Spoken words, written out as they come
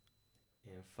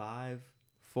In 5,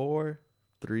 4,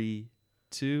 3,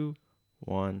 2,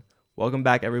 1. Welcome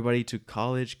back, everybody, to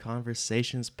College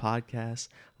Conversations Podcast,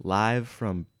 live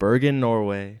from Bergen,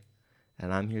 Norway.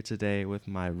 And I'm here today with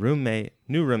my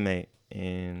new roommate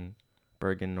in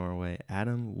Bergen, Norway,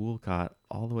 Adam Woolcott,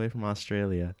 all the way from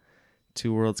Australia.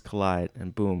 Two worlds collide,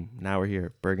 and boom, now we're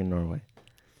here, Bergen, Norway.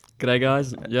 G'day,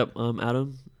 guys. Yep, I'm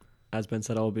Adam. As Ben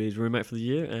said, I'll be his roommate for the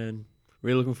year, and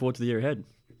really looking forward to the year ahead.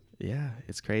 Yeah,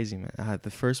 it's crazy, man.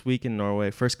 The first week in Norway,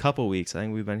 first couple weeks, I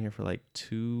think we've been here for like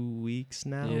 2 weeks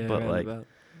now. Yeah, but about.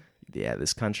 Yeah,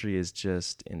 this country is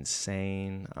just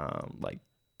insane. Like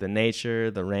the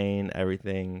nature, the rain,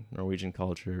 everything, Norwegian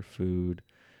culture, food,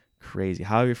 crazy.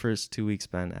 How have your first 2 weeks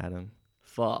been, Adam?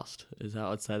 Fast is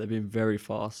how I'd say. They've been very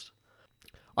fast.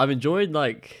 I've enjoyed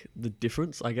like the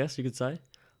difference, I guess you could say.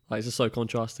 Like it's just so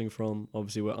contrasting from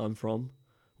obviously where I'm from,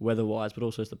 weather-wise, but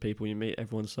also just the people you meet.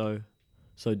 Everyone's so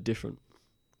different,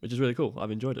 which is really cool.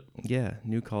 I've enjoyed it. Yeah,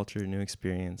 new culture, new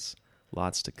experience,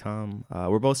 lots to come.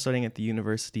 We're both studying at the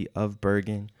University of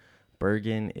Bergen.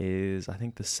 Bergen is, I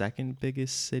think, the second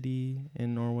biggest city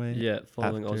in Norway. Yeah,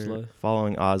 following Oslo.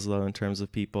 Following Oslo in terms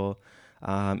of people.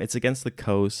 It's against the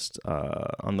coast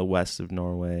on the west of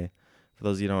Norway. For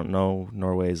those of you who don't know,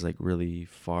 Norway is like really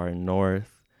far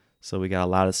north. So we got a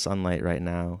lot of sunlight right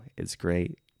now. It's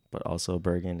great. But also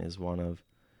Bergen is one of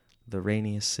the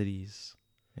rainiest cities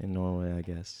in Norway, I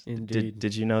guess. Indeed.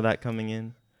 Did you know that coming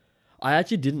in? I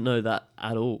actually didn't know that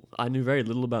at all. I knew very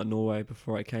little about Norway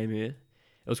before I came here.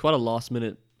 It was quite a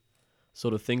last-minute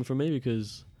sort of thing for me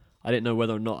because I didn't know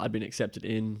whether or not I'd been accepted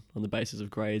in on the basis of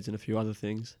grades and a few other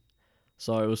things.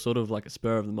 So it was sort of like a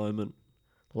spur of the moment.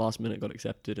 Last minute got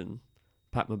accepted and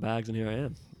packed my bags and here I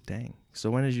am. Dang. So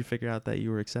when did you figure out that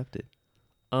you were accepted?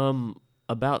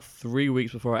 About 3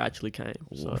 weeks before I actually came.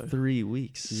 So 3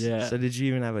 weeks. Yeah. So did you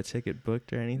even have a ticket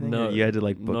booked or anything? No, or you had to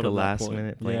like book not a at that last point.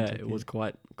 minute plane ticket? Yeah, it was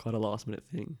quite a last minute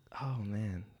thing. Oh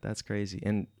man, that's crazy.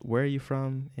 And where are you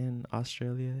from in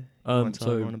Australia? You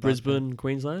So Brisbane,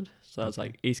 Queensland. So that's Okay.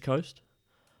 like East Coast.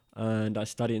 And I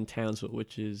study in Townsville,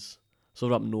 which is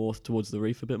sort of up north towards the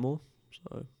reef a bit more.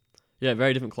 So yeah,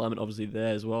 very different climate obviously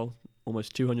there as well.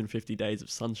 Almost 250 days of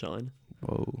sunshine.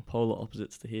 Whoa. Polar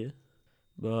opposites to here.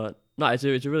 But no, it's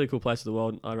a really cool place in the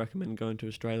world. I recommend going to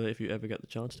Australia if you ever get the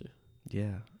chance to.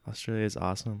 Yeah, Australia is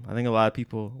awesome. I think a lot of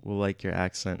people will like your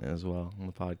accent as well on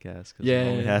the podcast. 'Cause Yeah, we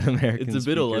only had American it's a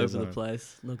bit all over speakers the on.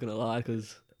 place. Not gonna lie,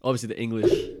 because obviously the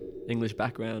English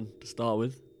background to start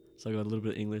with, so I got a little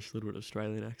bit of English, a little bit of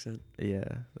Australian accent.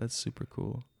 Yeah, that's super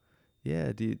cool.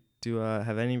 Yeah, do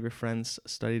have any of your friends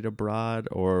studied abroad,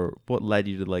 or what led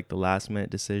you to like the last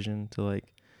minute decision to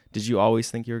like? Did you always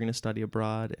think you were gonna study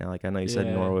abroad? And like I know you said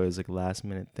Yeah. Norway was like a last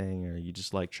minute thing, or you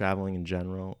just like traveling in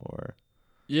general, or?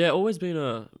 Yeah, always been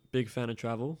a big fan of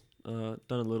travel. Done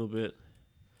a little bit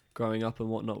growing up and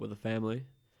whatnot with the family.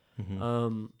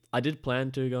 Mm-hmm. I did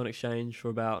plan to go on exchange for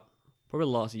about probably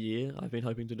the last year. I've been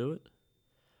hoping to do it.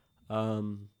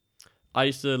 I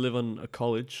used to live on a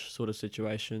college sort of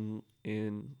situation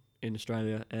in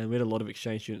Australia, and we had a lot of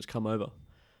exchange students come over.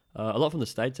 A lot from the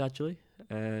States actually,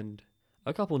 and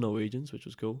a couple of Norwegians, which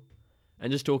was cool.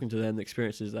 And just talking to them, the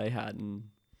experiences they had and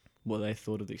what they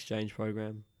thought of the exchange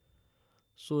program,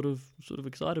 sort of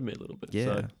excited me a little bit. Yeah,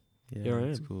 So yeah, here I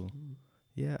that's am. cool.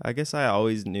 Yeah, I guess I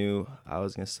always knew I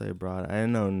was gonna stay abroad. I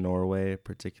didn't know Norway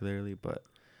particularly, but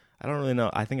I don't really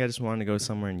know. I think I just wanted to go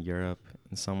somewhere in Europe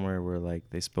and somewhere where like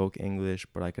they spoke English,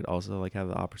 but I could also like have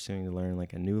the opportunity to learn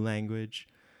like a new language.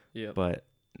 Yeah. But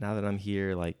now that I'm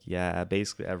here, like yeah,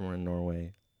 basically everyone in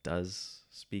Norway does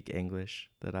speak English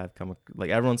that I've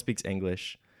like everyone speaks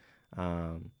English.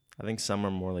 I think some are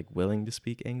more like willing to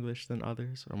speak English than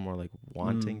others, or more like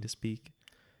wanting to speak.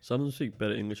 Some of them speak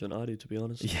better English than I do, to be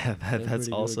honest. Yeah, They're that's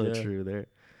pretty also good, yeah. true.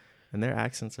 Their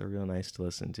accents are real nice to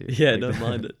listen to. Yeah, Like don't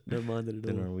mind it. Don't mind it at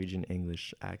the all. Norwegian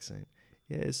English accent.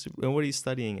 Yeah, and what are you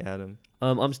studying, Adam?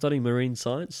 I'm studying marine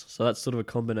science, so that's sort of a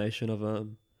combination of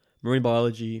marine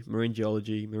biology, marine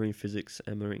geology, marine physics,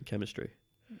 and marine chemistry.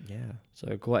 Yeah.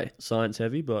 So quite science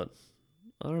heavy, but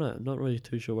I don't know. I'm not really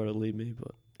too sure where it'll lead me,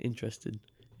 but interested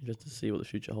to see what the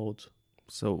future holds.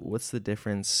 So what's the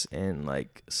difference in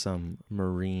like some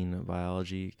marine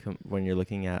biology when you're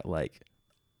looking at like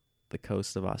the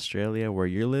coast of Australia where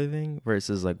you're living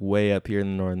versus like way up here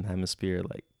in the northern hemisphere,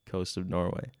 like coast of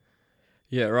Norway?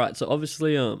 Yeah, right. So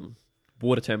obviously,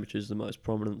 water temperature is the most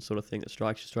prominent sort of thing that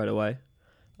strikes you straight away.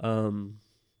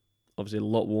 Obviously, a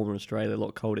lot warmer in Australia, a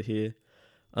lot colder here.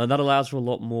 That allows for a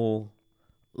lot more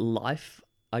life,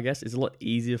 I guess. It's a lot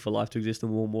easier for life to exist in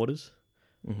warm waters.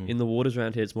 Mm-hmm. In the waters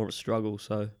around here, it's more of a struggle.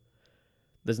 So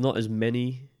there's not as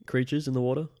many creatures in the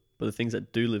water, but the things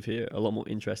that do live here are a lot more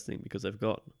interesting because they've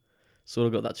got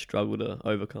that struggle to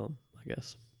overcome, I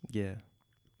guess. Yeah,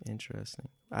 interesting.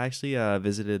 I actually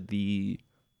visited the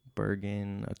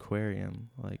Bergen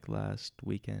Aquarium like last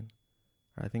weekend.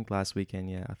 Or I think last weekend,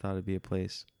 yeah. I thought it'd be a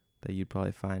place that you'd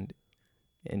probably find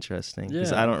interesting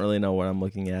because I don't really know what I'm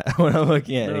looking at when I'm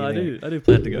looking at anything. I do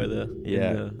plan to go there Yeah.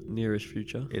 in the nearest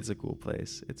future. It's a cool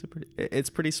place. It's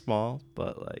pretty small,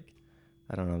 but like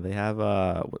I don't know. They have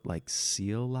like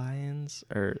seal lions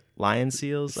or lion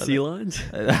seals. Sea lions?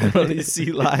 I don't know these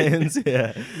sea lions.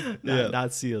 Yeah. Yeah.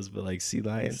 Not seals, but like sea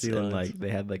lions. Sea And lions. like they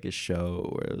had like a show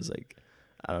where it was like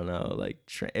I don't know, like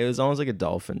it was almost like a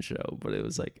dolphin show, but it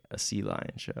was like a sea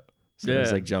lion show. So it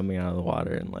was like jumping out of the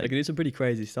water and They like can do some pretty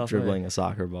crazy stuff. dribbling a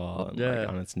soccer ball and Yeah. like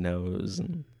on its nose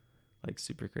and like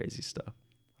super crazy stuff.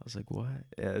 I was like, what?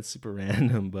 Yeah, it's super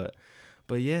random, but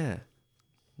yeah,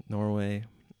 Norway,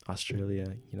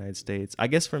 Australia, United States. I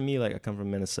guess for me, like I come from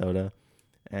Minnesota,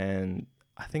 and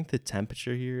I think the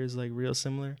temperature here is like real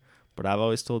similar. But I've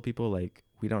always told people like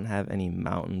we don't have any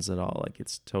mountains at all. Like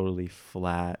it's totally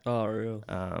flat. Oh, real.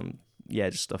 Yeah,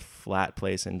 just a flat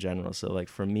place in general. So like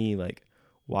for me, like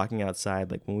walking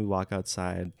outside, like when we walk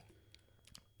outside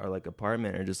our like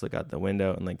apartment or just look out the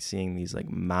window and like seeing these like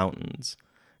mountains.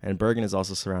 And Bergen is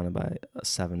also surrounded by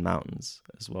 7 mountains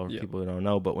as well for people who don't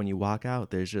know. But when you walk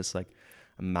out, there's just like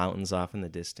mountains off in the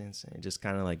distance, and it just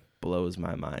kind of like blows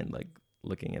my mind like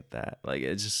looking at that. Like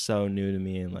it's just so new to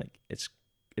me, and like it's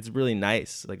really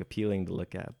nice, like appealing to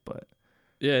look at. But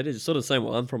yeah, it is. It's sort of the same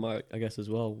where I'm from, I guess, as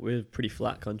well. We're a pretty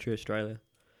flat country, Australia.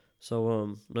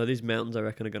 So no, these mountains I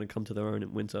reckon are going to come to their own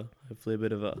in winter. Hopefully a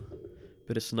bit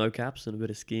of snow caps and a bit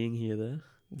of skiing here there.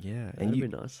 yeah, That'd be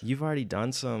nice. You've already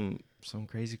done some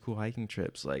crazy cool hiking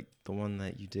trips, like the one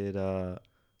that you did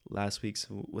last week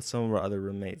with some of our other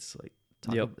roommates. Like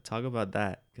talk about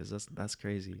that, because that's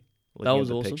crazy. That was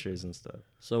at the awesome. Pictures and stuff.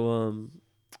 So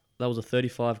that was a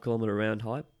 35-kilometer round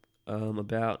hike, around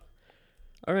about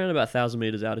 1,000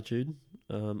 meters altitude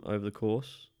over the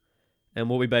course. And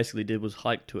what we basically did was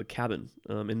hike to a cabin.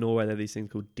 In Norway, they have these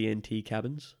things called DNT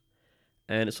cabins,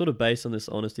 and it's sort of based on this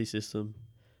honesty system,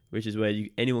 which is where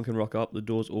anyone can rock up. The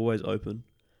door's always open,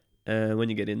 and when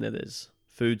you get in there, there's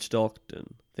food stocked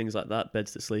and things like that,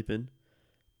 beds to sleep in,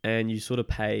 and you sort of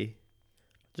pay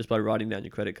just by writing down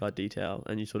your credit card detail,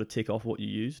 and you sort of tick off what you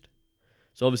used.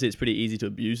 So obviously it's pretty easy to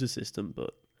abuse the system,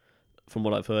 but from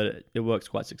what I've heard, it works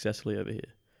quite successfully over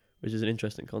here, which is an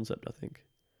interesting concept, I think.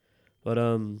 But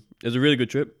it was a really good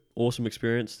trip, awesome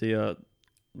experience. The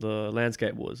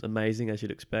landscape was amazing, as you'd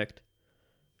expect.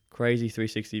 Crazy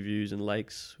 360 views and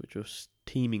lakes, which were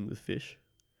teeming with fish.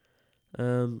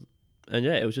 And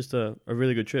yeah, it was just a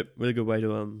really good trip, really good way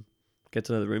to get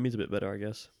to know the roomies a bit better, I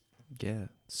guess. Yeah,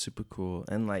 super cool.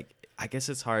 And like I guess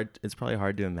it's probably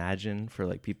hard to imagine for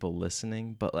like people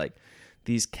listening, but like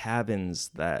these cabins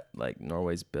that like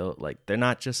Norway's built, like they're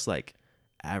not just like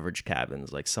average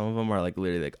cabins. Like some of them are like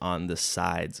literally like on the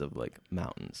sides of like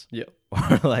mountains. Yeah.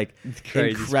 Or like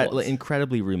Crazy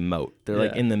incredibly remote. They're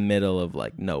like in the middle of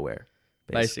like nowhere.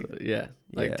 Basically, yeah.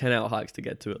 Like 10-hour hikes to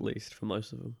get to at least for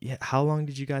most of them. Yeah. How long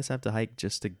did you guys have to hike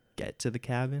just to get to the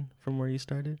cabin from where you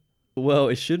started? Well,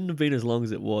 it shouldn't have been as long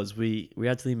as it was. We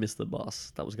actually missed the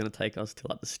bus that was going to take us to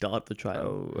like the start of the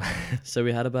trail. Oh. So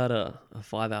we had about a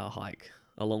 5-hour hike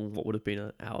along what would have been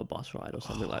an hour bus ride or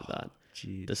something like that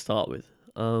to start with.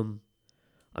 I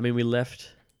mean, we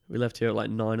left here at like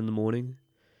 9 a.m,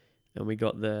 and we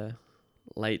got there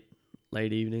late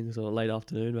evenings or late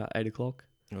afternoon, about 8 o'clock.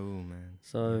 Oh man.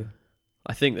 So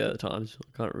I think there are times,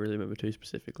 I can't really remember too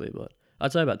specifically, but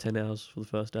I'd say about 10 hours for the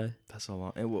first day. That's a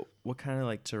lot. And what kind of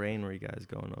like terrain were you guys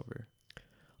going over?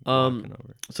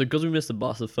 So because we missed the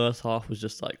bus, the first half was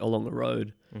just like along a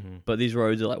road, but these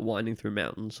roads are like winding through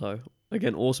mountains. So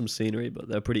again, awesome scenery, but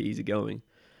they're pretty easy going.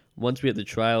 Once we hit the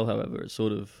trail, however, it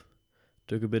sort of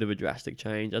took a bit of a drastic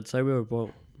change. I'd say we were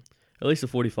about at least a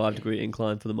 45-degree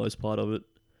incline for the most part of it.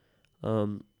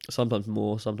 Sometimes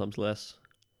more, sometimes less.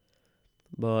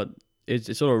 But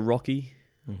it's sort of rocky,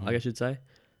 I guess you'd say.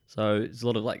 So it's a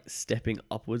lot of like stepping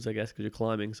upwards, I guess, because you're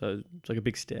climbing. So it's like a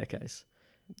big staircase.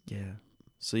 Yeah.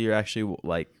 So you're actually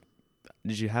like,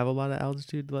 did you have a lot of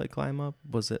altitude to like climb up?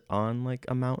 Was it on like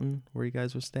a mountain where you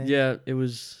guys were staying? Yeah, it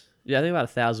was. Yeah, I think about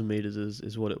 1,000 meters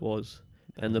is what it was.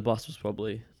 And the bus was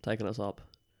probably taking us up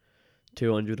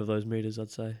 200 of those meters, I'd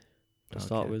say, to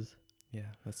start with. Yeah,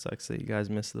 that sucks that you guys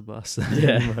missed the bus.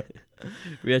 Yeah.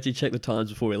 We actually checked the times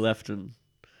before we left, and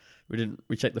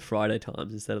we checked the Friday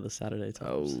times instead of the Saturday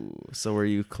times. Oh, so were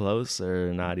you close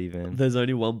or not even? There's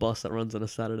only one bus that runs on a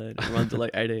Saturday, and it runs at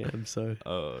like 8 a.m, so...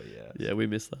 Oh, yeah. Yeah, we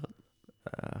missed that.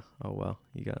 Oh well,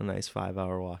 you got a nice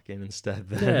 5-hour walk in instead.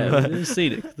 Then. Yeah, the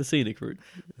scenic route.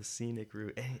 The scenic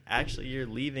route. Hey, actually, you're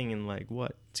leaving in like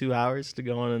what, 2 hours to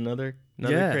go on another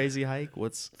Yeah. crazy hike?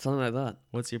 Something like that.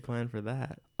 What's your plan for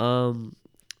that?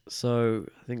 So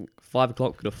I think 5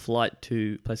 o'clock got a flight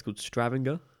to a place called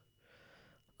Stavanger,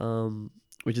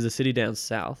 which is a city down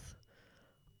south.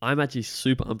 I'm actually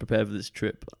super unprepared for this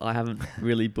trip. I haven't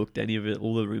really booked any of it.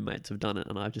 All the roommates have done it,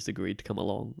 and I've just agreed to come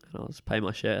along, and I'll just pay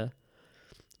my share.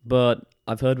 But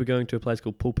I've heard we're going to a place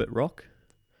called Pulpit Rock,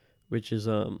 which is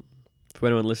for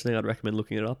anyone listening, I'd recommend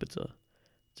looking it up. It's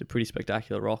a pretty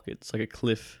spectacular rock. It's like a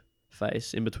cliff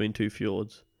face in between 2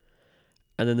 fjords,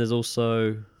 and then there's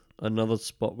also another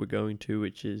spot we're going to,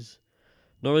 which is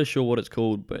not really sure what it's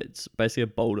called, but it's basically a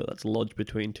boulder that's lodged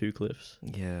between 2 cliffs.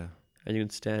 Yeah. And you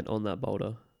can stand on that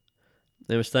boulder.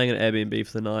 Then we're staying at an Airbnb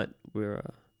for the night. We're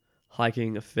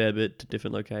hiking a fair bit to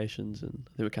different locations, and I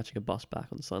think we're catching a bus back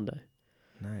on Sunday.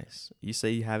 Nice. You say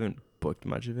you haven't booked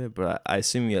much of it, but I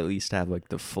assume you at least have like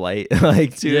the flight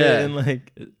like to it and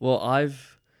like. Well,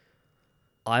 I've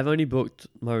only booked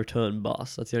my return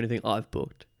bus. That's the only thing I've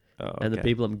booked. Oh, okay. And the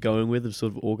people I'm going with have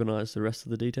sort of organised the rest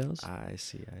of the details. I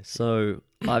see. So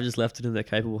I've just left it in their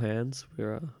capable hands.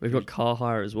 We've got car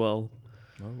hire as well.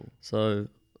 Oh. So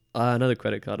I know the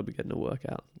credit card will be getting to work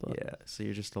out. But Yeah. So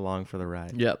you're just along for the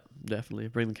ride. Yep, definitely.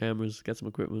 Bring the cameras, get some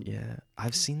equipment. Yeah.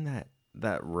 I've seen that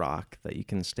rock that you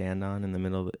can stand on in the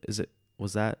middle of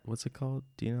what's it called?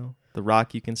 Do you know? The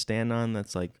rock you can stand on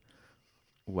that's like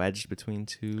wedged between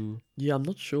 2. Yeah, I'm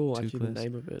not sure Two actually cliffs? the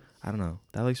name of it. I don't know.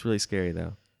 That looks really scary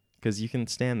though. Because you can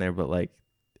stand there, but like,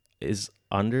 is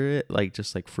under it like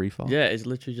just like free fall? Yeah, it's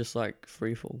literally just like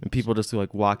free fall. And people just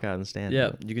like walk out and stand. Yeah,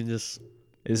 there. you can just.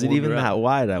 Is it wander even around. that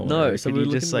wide? I wonder. No, so Could we you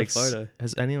were just looking like at the photo.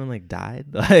 has anyone like died?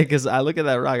 Like, because I look at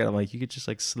that rock and I'm like, you could just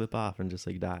like slip off and just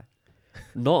like die.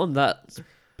 Not on that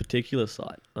particular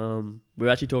site. We were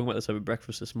actually talking about this over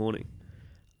breakfast this morning.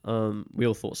 We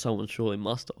all thought someone surely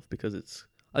must have, because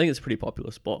I think it's a pretty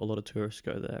popular spot. A lot of tourists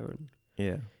go there, and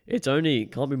Yeah. it's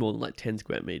can't be more than like 10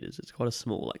 square meters. It's quite a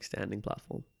small like standing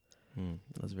platform.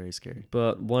 That's very scary.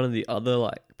 But one of the other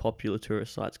like popular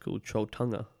tourist sites called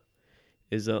Trolltunga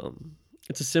is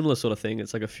it's a similar sort of thing.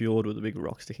 It's like a fjord with a big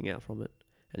rock sticking out from it,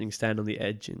 and you can stand on the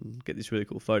edge and get this really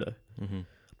cool photo. Mm-hmm.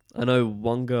 I know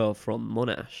one girl from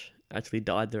Monash actually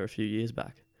died there a few years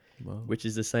back, Whoa. which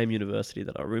is the same university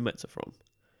that our roommates are from.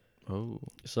 Oh,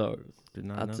 So did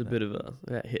not that's know a bit of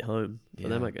a hit home for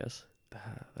them, Yeah. I guess.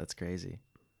 That's crazy.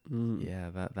 Mm. Yeah,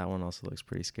 that one also looks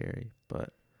pretty scary,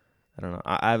 but I don't know.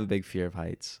 I have a big fear of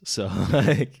heights, so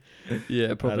like,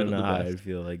 Yeah, probably I don't not know the how best. I'd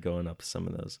feel like going up some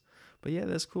of those. But yeah,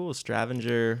 that's cool.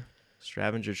 Stavanger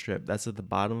trip. That's at the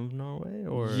bottom of Norway,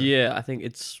 or Yeah, I think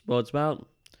it's about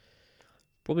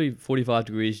probably 45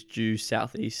 degrees due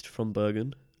southeast from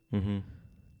Bergen. Mm-hmm.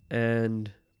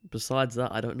 And besides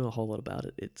that, I don't know a whole lot about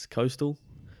it. It's coastal,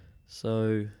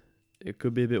 so it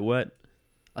could be a bit wet.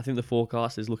 I think the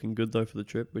forecast is looking good though for the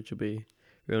trip, which will be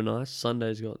real nice.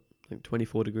 Sunday's got like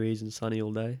 24 degrees and sunny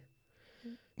all day.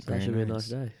 So Very that should be a nice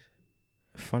nice. day.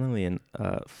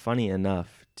 Funny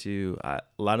enough, too, a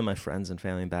lot of my friends and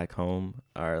family back home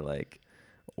are like,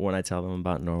 when I tell them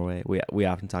about Norway, we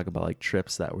often talk about like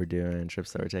trips that we're doing,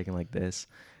 trips that we're taking like this,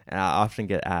 and I often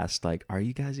get asked like, "Are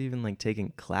you guys even like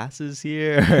taking classes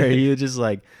here? Or are you just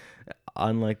like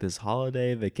on like this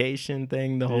holiday vacation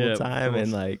thing the whole Yeah, of time?"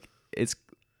 And course. like,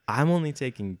 I'm only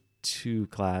taking 2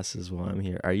 classes while I'm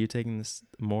here. Are you taking this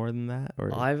more than that,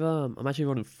 or I'm actually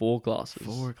running 4 classes.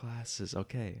 4 classes?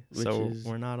 Okay, Which so is-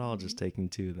 we're not all just taking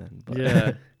 2 then. But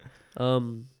Yeah.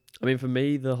 I mean, for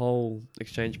me, the whole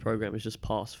exchange program is just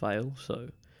pass fail. So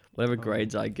whatever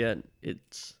grades I get,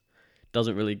 it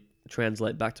doesn't really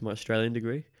translate back to my Australian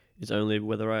degree. It's only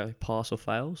whether I pass or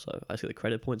fail. So I just get the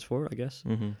credit points for it, I guess.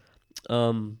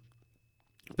 Mm-hmm.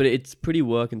 But it's pretty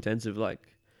work intensive.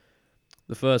 Like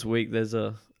the first week, there's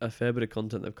a fair bit of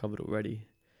content they've covered already.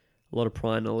 A lot of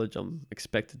prior knowledge I'm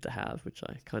expected to have, which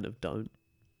I kind of don't.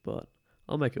 But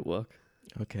I'll make it work.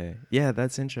 Okay. Yeah,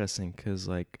 that's interesting because,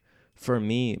 like, for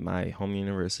me, my home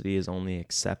university is only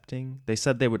accepting. They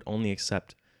said they would only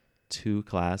accept 2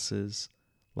 classes,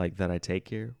 like, that I take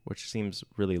here, which seems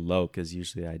really low because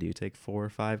usually I do take 4 or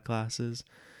 5 classes.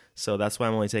 So that's why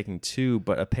I'm only taking 2.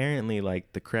 But apparently,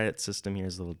 like, the credit system here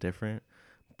is a little different.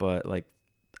 But, like,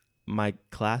 my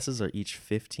classes are each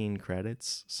 15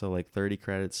 credits, so, like, 30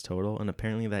 credits total. And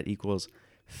apparently that equals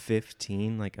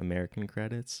 15 like American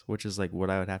credits, which is like what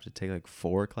I would have to take like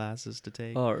 4 classes to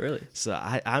take. Oh, really? So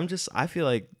I feel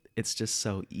like it's just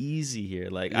so easy here.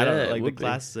 Like I don't Yeah, know, it like the would be.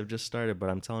 classes have just started, but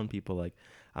I'm telling people like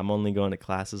I'm only going to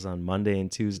classes on Monday and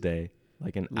Tuesday,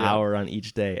 like an Yeah. hour on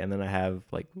each day, and then I have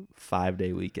like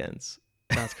 5-day weekends.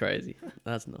 That's crazy.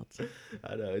 That's nuts.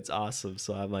 I know, it's awesome.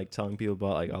 So I'm like telling people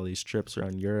about like all these trips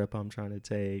around Europe I'm trying to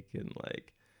take and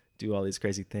like do all these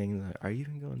crazy things. Like, are you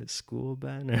even going to school,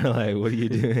 Ben? Or like, what are you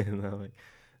doing? And I'm like,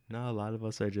 no, a lot of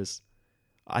us are just,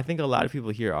 I think a lot of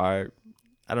people here are,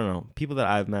 I don't know, people that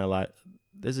I've met a lot,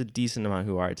 there's a decent amount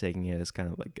who are taking it as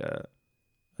kind of like a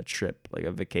trip, like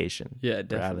a vacation. Yeah,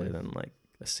 definitely. Rather than like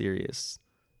a serious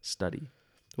study.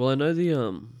 Well, I know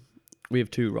we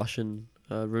have 2 Russian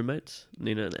roommates,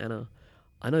 Nina and Anna.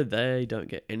 I know they don't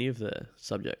get any of their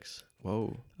subjects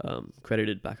Whoa.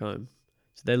 credited back home.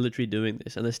 So they're literally doing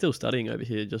this, and they're still studying over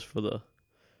here just for the,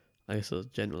 I guess, the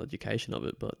general education of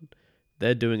it, but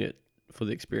they're doing it for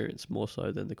the experience more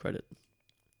so than the credit.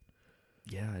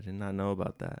 Yeah, I did not know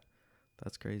about that.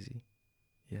 That's crazy.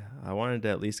 Yeah, I wanted to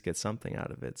at least get something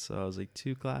out of it. So I was like,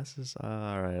 2 classes?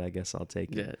 All right, I guess I'll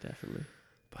take it. Yeah, definitely.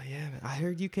 But yeah, man, I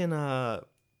heard you can,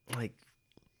 like,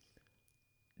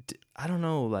 I don't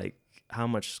know, like, how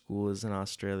much school is in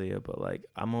Australia, but, like,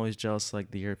 I'm always jealous,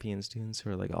 like, the European students who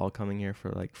are, like, all coming here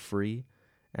for, like, free.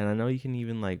 And I know you can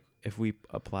even, like, if we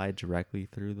apply directly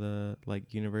through the,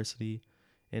 like, university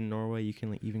in Norway, you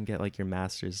can like, even get, like, your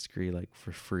master's degree, like,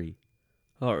 for free.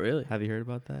 Oh, really? Have you heard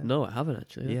about that? No, I haven't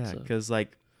actually. Yeah, because,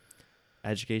 like,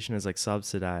 education is, like,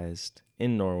 subsidized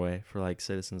in Norway for, like,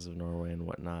 citizens of Norway and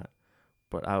whatnot.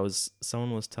 But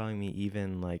someone was telling me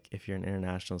even, like, if you're an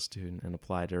international student and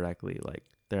apply directly, like,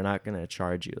 they're not going to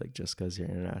charge you, like, just because you're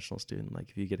an international student. Like,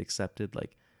 if you get accepted,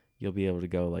 like, you'll be able to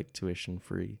go, like, tuition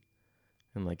free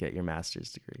and, like, get your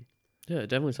master's degree. Yeah,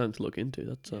 definitely something to look into.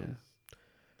 That's, Yeah.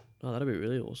 Oh, that'd be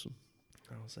really awesome.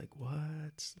 I was like,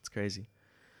 what? It's crazy.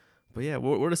 But yeah,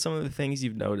 what are some of the things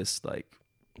you've noticed? Like,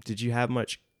 did you have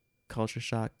much culture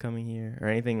shock coming here or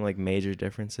anything like major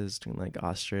differences between like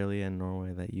Australia and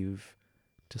Norway that you've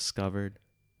discovered?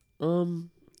 Not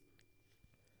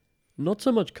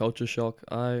so much culture shock.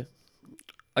 I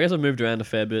guess I've moved around a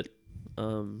fair bit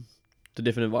to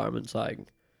different environments. Like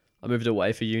I moved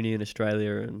away for uni in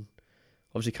Australia and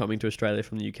obviously coming to Australia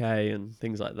from the UK and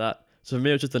things like that. So for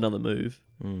me, it was just another move.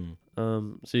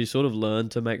 So you sort of learn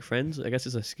to make friends. I guess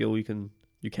it's a skill you can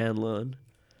learn.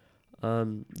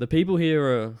 The people here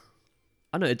are,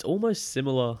 I don't know, it's almost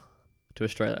similar to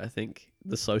Australia, I think,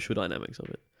 the social dynamics of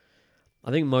it.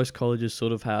 I think most colleges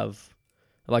sort of have,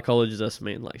 by colleges I just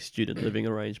mean like student living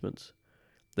arrangements.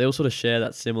 They all sort of share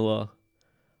that similar,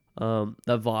 that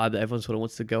vibe that everyone sort of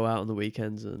wants to go out on the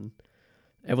weekends and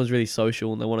everyone's really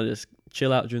social and they want to just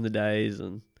chill out during the days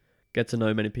and get to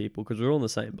know many people because we're all in the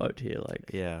same boat here,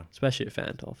 like Yeah. especially at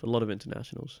Fantoff, a lot of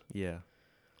internationals. Yeah.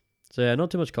 So yeah,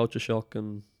 not too much culture shock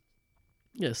and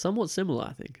yeah, somewhat similar,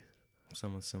 I think.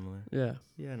 Somewhat similar. Yeah.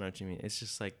 Yeah, I know what you mean. It's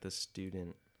just like the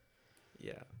student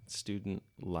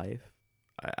life.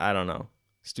 I don't know.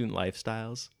 Student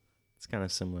lifestyles. It's kind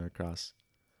of similar across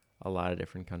a lot of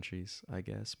different countries, I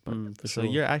guess. But For so sure.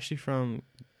 you're actually from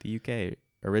the UK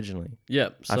originally. Yeah.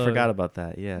 I forgot about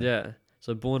that. Yeah. Yeah.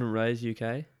 So born and raised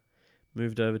UK,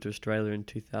 moved over to Australia in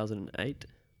 2008.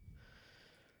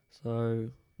 So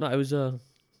no, it was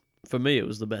for me it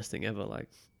was the best thing ever. Like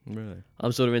Really?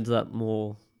 I'm sort of into that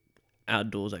more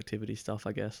outdoors activity stuff,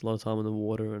 I guess. A lot of time in the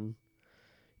water and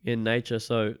in nature.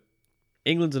 So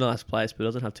England's a nice place, but it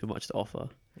doesn't have too much to offer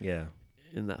Yeah.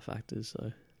 in that factors.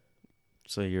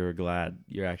 So you're glad,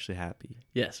 you're actually happy.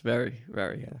 Yes, very,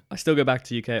 very. Yeah. I still go back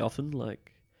to UK often.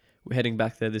 Like we're heading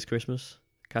back there this Christmas,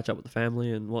 catch up with the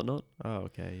family and whatnot. Oh,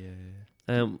 okay.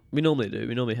 Yeah. We normally do.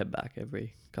 We normally head back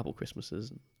every couple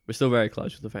Christmases. We're still very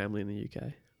close with the family in the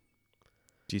UK.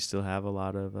 Do you still have a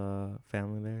lot of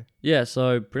family there? Yeah,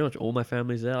 so pretty much all my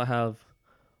family's there. I have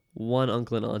one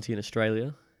uncle and auntie in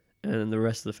Australia, and the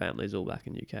rest of the family is all back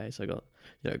in UK. So I got,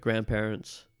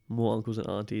 grandparents, more uncles and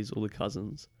aunties, all the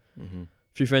cousins, Mm-hmm.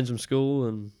 a few friends from school,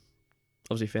 and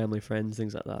obviously family, friends,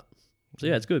 things like that. So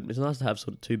yeah, it's good. It's nice to have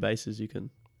sort of 2 bases you can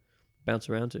bounce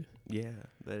around to. Yeah,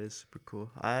 that is super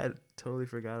cool. I had totally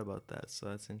forgot about that, so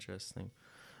that's interesting.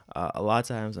 A lot of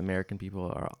times American people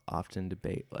are often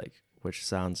debate like which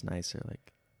sounds nicer,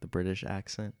 like the British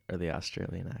accent or the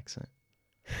Australian accent.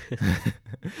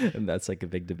 And that's like a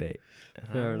big debate.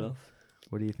 Fair enough.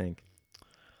 What do you think?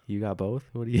 You got both?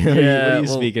 What are you, Yeah, what are you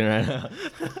well- speaking right now?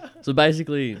 So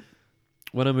basically,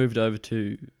 when I moved over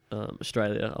to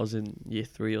Australia, I was in year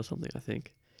 3 or something, I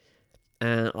think.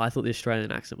 And I thought the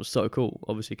Australian accent was so cool.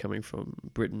 Obviously, coming from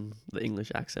Britain, the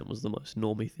English accent was the most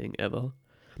normie thing ever.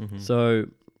 Mm-hmm. So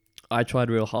I tried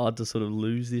real hard to sort of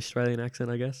lose the Australian accent,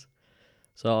 I guess.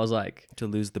 So I was like, To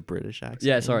lose the British accent?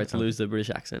 yeah, sorry, to lose the British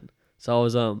accent. So I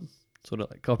was sort of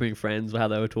like copying friends, how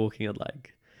they were talking. I'd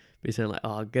like be saying like,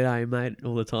 "Oh, g'day, mate,"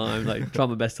 all the time, like try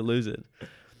my best to lose it.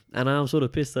 And I'm sort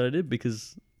of pissed that I did,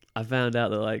 because I found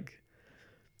out that like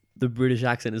the British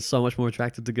accent is so much more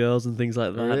attractive to girls and things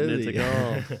like that. Really? And it's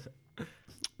like, oh,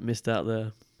 missed out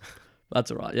there. That's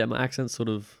all right. Yeah, my accent's sort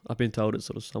of, I've been told it's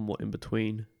sort of somewhat in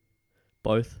between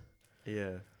both.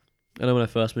 Yeah. I know when I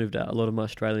first moved out, a lot of my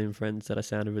Australian friends said I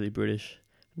sounded really British.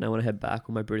 Now when I head back,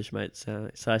 all my British mates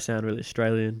say I sound really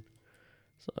Australian.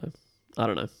 So, I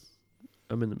don't know.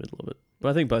 I'm in the middle of it. But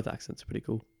I think both accents are pretty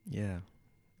cool. Yeah.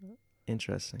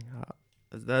 Interesting.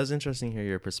 That was interesting to hear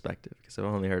your perspective, because I've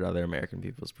only heard other American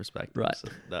people's perspectives. Right. So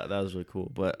that was really cool.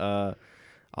 But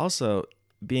also,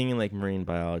 being in like marine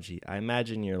biology, I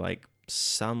imagine you're like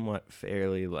somewhat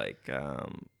fairly like,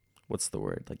 what's the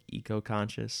word? Like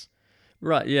eco-conscious?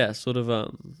 Right, yeah. Sort of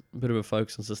a bit of a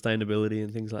focus on sustainability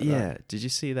and things like that. Yeah. Did you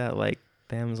see that like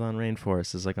the Amazon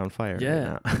rainforest is like on fire right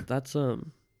now? That's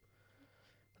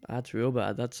real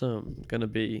bad. That's gonna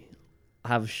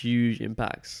have huge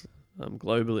impacts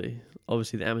globally.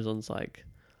 Obviously, the Amazon's like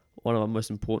one of our most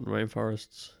important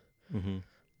rainforests. Mm-hmm.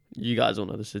 You guys all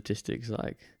know the statistics,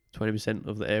 like 20%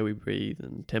 of the air we breathe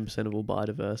and 10% of all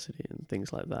biodiversity and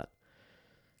things like that.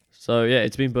 So yeah,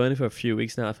 it's been burning for a few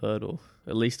weeks now, I've heard, or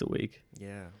at least a week.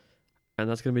 Yeah. And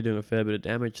that's going to be doing a fair bit of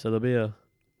damage. So there'll be a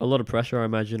lot of pressure, I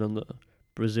imagine, on the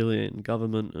Brazilian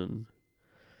government and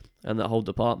that whole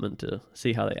department to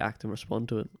see how they act and respond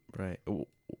to it. Right.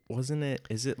 Wasn't it?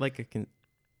 Is it like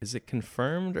is it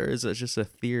confirmed, or is it just a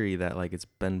theory that like it's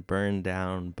been burned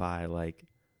down by like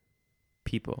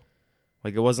people?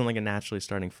 Like it wasn't like a naturally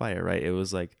starting fire, right? It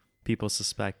was like people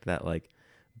suspect that like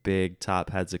big top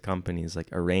heads of companies like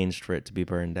arranged for it to be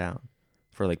burned down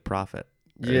for like profit.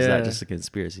 Or is that just a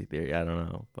conspiracy theory? I don't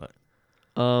know, but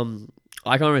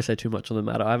I can't really say too much on the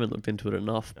matter. I haven't looked into it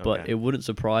enough, but Okay. it wouldn't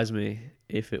surprise me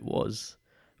if it was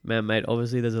man-made.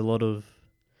 Obviously, there's a lot of,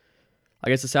 I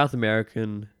guess, the South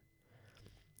American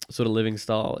sort of living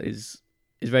style is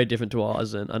very different to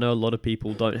ours, and I know a lot of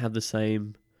people don't have the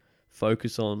same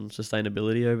focus on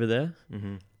sustainability over there.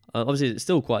 Mm-hmm. Obviously, it's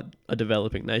still quite a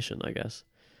developing nation, I guess.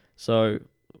 So,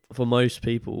 for most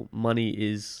people, money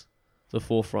is the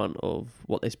forefront of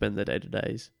what they spend their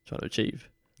day-to-days trying to achieve,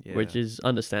 which is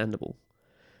understandable.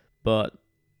 But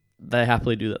they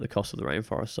happily do that at the cost of the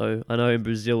rainforest. So, I know in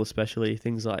Brazil especially,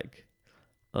 things like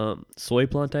soy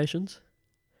plantations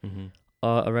Mm-hmm.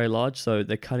 are very large, so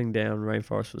they're cutting down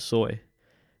rainforest for soy.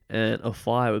 And a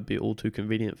fire would be all too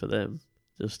convenient for them.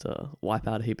 Just wipe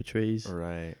out a heap of trees,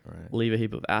 Right. leave a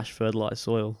heap of ash, fertilized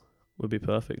soil would be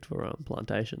perfect for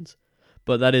plantations.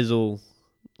 But that is all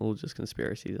just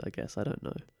conspiracies, I guess. I don't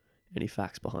know any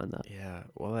facts behind that. Yeah.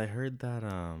 Well, I heard that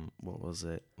what was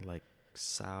it, like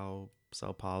Sao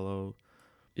Paulo,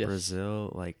 Yes.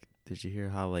 Brazil? Like, did you hear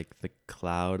how like the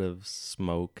cloud of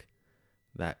smoke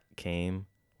that came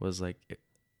was like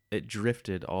it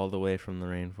drifted all the way from the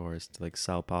rainforest to like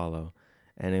Sao Paulo,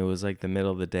 and it was like the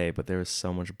middle of the day, but there was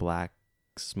so much black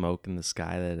smoke in the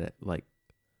sky that it, like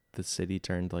the city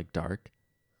turned like dark.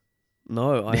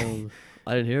 No, I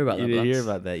didn't hear about that. You didn't hear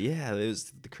about that? Yeah, it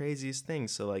was the craziest thing.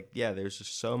 So like, yeah, there's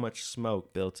just so much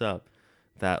smoke built up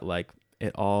that like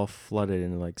it all flooded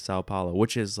into like Sao Paulo,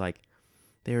 which is like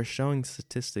they were showing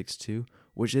statistics too,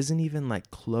 which isn't even like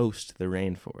close to the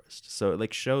rainforest. So it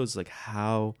like shows like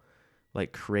how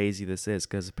like crazy this is,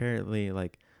 because apparently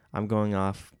like I'm going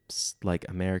off like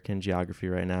American geography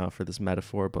right now for this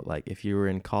metaphor, but like if you were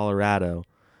in Colorado,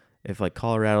 if like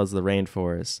Colorado's the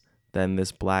rainforest, then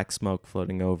this black smoke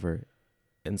floating over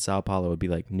in Sao Paulo would be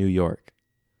like New York.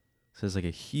 So there's like a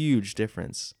huge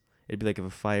difference. It'd be like if a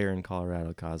fire in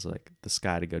Colorado caused like the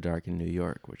sky to go dark in New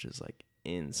York, which is like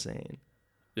insane.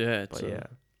 Yeah, it's But yeah,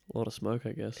 a lot of smoke,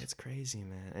 I guess. it's crazy,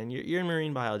 man. And you're in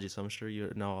marine biology, so I'm sure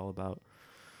you know all about,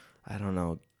 I don't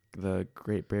know, the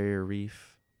Great Barrier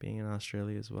Reef being in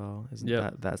Australia as well.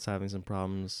 Isn't that's having some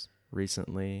problems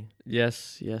recently?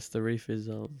 Yes, the reef is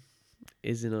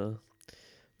in a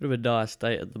bit of a dire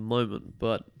state at the moment,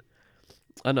 but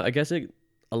I know, I guess a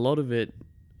lot of it,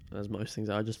 as most things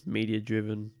are, just media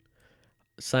driven.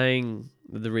 Saying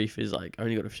that the reef is like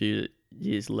only got a few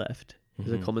years left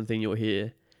is a common thing you'll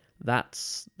hear.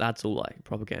 That's all like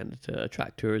propaganda to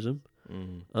attract tourism.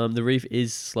 Mm-hmm. The reef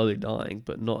is slowly dying,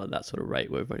 but not at that sort of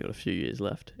rate where we've only got a few years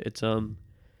left.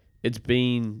 It's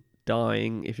been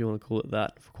dying, if you want to call it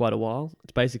that, for quite a while.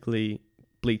 It's basically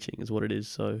bleaching is what it is.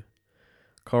 So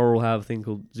coral will have a thing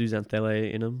called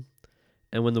zooxanthellae in them,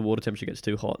 and when the water temperature gets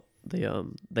too hot,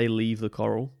 they leave the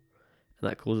coral, and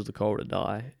that causes the coral to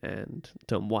die and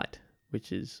turn white,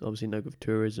 which is obviously no good for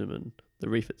tourism and the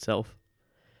reef itself.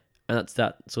 And that's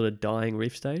that sort of dying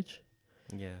reef stage.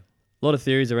 Yeah. A lot of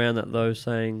theories around that, though,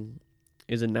 saying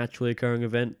is a naturally occurring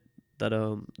event that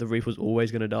the reef was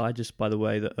always going to die just by the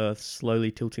way the Earth's slowly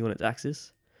tilting on its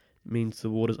axis. It means the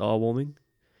waters are warming.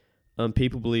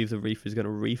 People believe the reef is going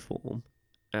to reform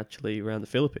actually around the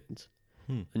Philippines.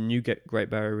 A new Great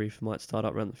Barrier Reef might start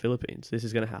up around the Philippines. This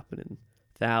is going to happen in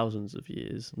thousands of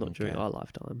years, not during our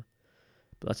lifetime.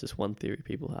 But that's just one theory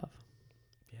people have.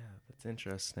 Yeah, that's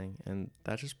interesting. And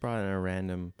that just brought in a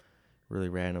really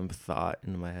random thought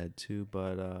into my head too.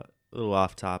 But a little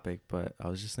off topic, but I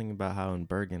was just thinking about how in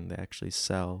Bergen they actually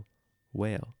sell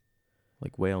whale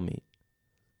meat.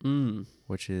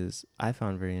 Which is, I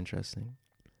found very interesting.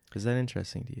 Is that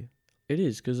interesting to you? It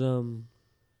is, because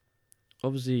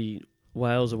obviously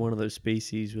whales are one of those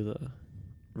species with a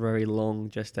very long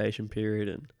gestation period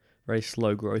and very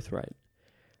slow growth rate.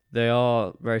 They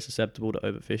are very susceptible to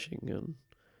overfishing and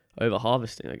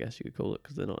overharvesting, I guess you could call it,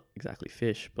 because they're not exactly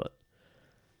fish. But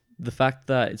the fact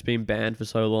that it's been banned for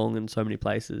so long in so many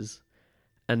places,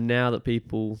 and now that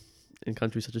people in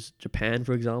countries such as Japan,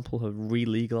 for example, have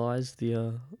re-legalized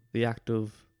the act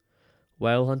of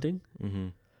whale hunting,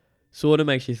 sort of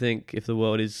makes you think if the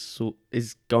world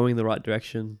is going the right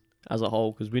direction as a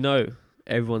whole, because we know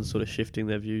everyone's sort of shifting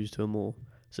their views to a more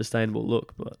sustainable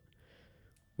look, but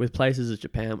with places as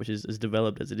Japan, which is as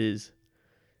developed as it is,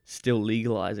 still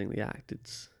legalizing the act,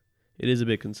 it is a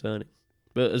bit concerning.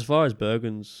 But as far as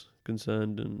Bergen's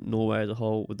concerned and Norway as a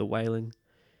whole with the whaling,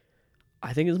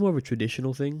 I think it's more of a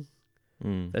traditional thing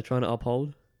they're trying to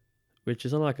uphold, which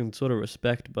is something I can sort of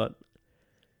respect, but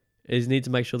is need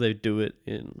to make sure they do it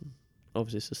in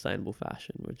obviously sustainable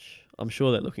fashion, which I'm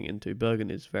sure they're looking into. Bergen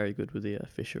is very good with the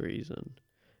fisheries and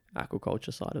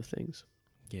aquaculture side of things.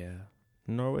 Yeah,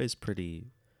 Norway's pretty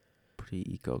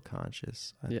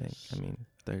eco-conscious, I think. I mean,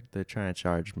 they're trying to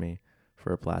charge me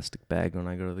for a plastic bag when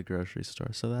I go to the grocery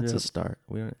store, so that's a start.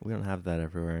 We don't have that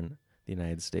everywhere in the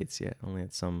United States yet. Only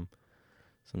at some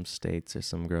states or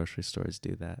some grocery stores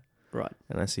do that. Right.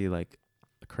 And I see like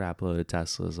a crap load of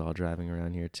Teslas all driving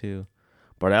around here too.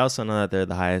 But I also know that they're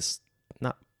the highest,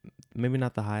 maybe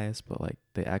not the highest, but like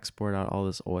they export out all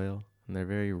this oil, and they're a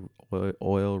very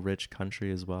oil-rich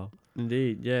country as well.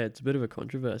 Indeed, yeah, it's a bit of a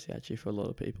controversy actually for a lot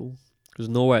of people, because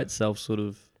Norway itself sort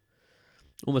of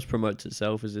almost promotes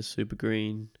itself as this super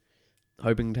green,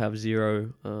 hoping to have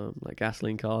zero like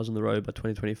gasoline cars on the road by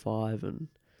 2025, and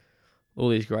all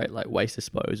these great like waste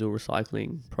disposal,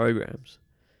 recycling programs.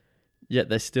 Yet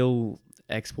they're still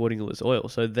exporting all this oil,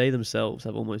 so they themselves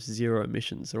have almost zero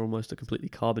emissions. They're almost a completely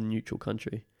carbon neutral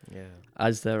country. Yeah.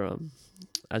 As they're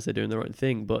doing their own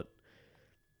thing, but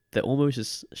they're almost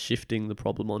just shifting the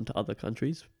problem onto other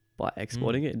countries by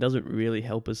exporting it. It doesn't really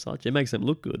help as such. It makes them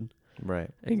look good,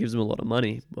 right, and gives them a lot of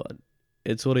money, but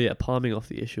it's sort of palming off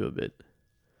the issue a bit.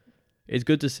 It's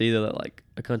good to see that like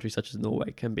a country such as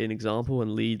Norway can be an example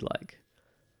and lead like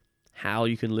how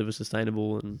you can live a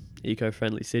sustainable and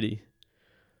eco-friendly city.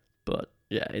 But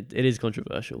yeah, it is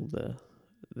controversial,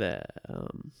 their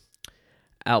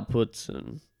outputs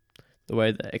and the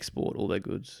way they export all their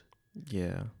goods.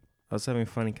 Yeah. I was having a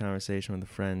funny conversation with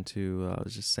a friend too. I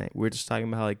was just saying, we were just talking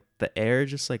about how like the air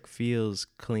just like feels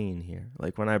clean here.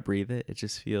 Like when I breathe it, it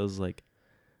just feels like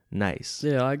nice.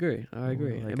 Yeah, I agree. Like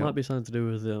it might be something to do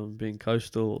with being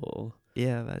coastal or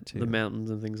that too, the mountains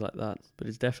and things like that. But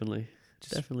it's definitely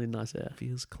nice air.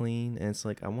 Feels clean, and it's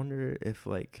like I wonder if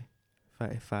like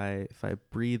if I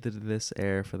breathed this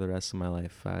air for the rest of my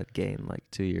life, I'd gain like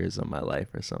 2 years of my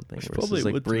life or something. Which versus probably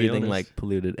like would, breathing like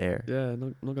polluted air. Yeah,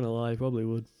 not gonna lie, probably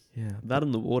would. Yeah, that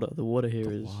and the water. The water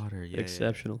here is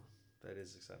exceptional. Yeah. That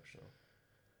is exceptional.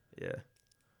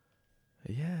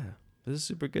 Yeah. This is a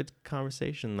super good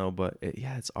conversation though, but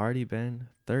it's already been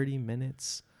 30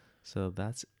 minutes. So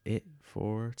that's it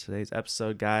for today's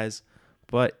episode, guys.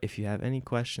 But if you have any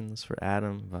questions for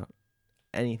Adam about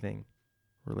anything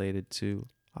related to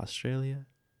Australia,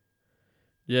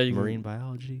 you marine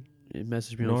biology, you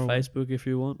message me on Facebook if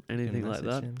you want anything like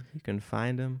that. You can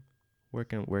find him. Where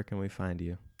can we find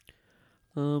you?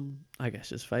 I guess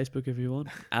just Facebook if you want.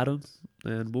 Adam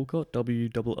and Woolcott,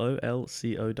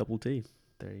 WOOLCOTT.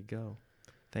 There you go.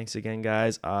 Thanks again,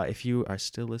 guys. If you are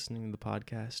still listening to the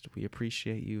podcast, we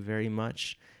appreciate you very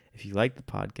much. If you like the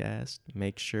podcast,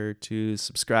 make sure to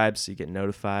subscribe so you get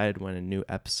notified when a new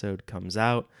episode comes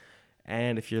out.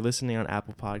 And if you're listening on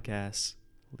Apple Podcasts,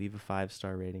 leave a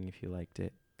 5-star rating if you liked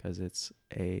it, because it's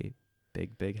a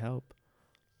big help.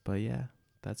 But yeah,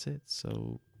 that's it.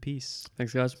 So peace.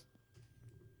 Thanks, guys.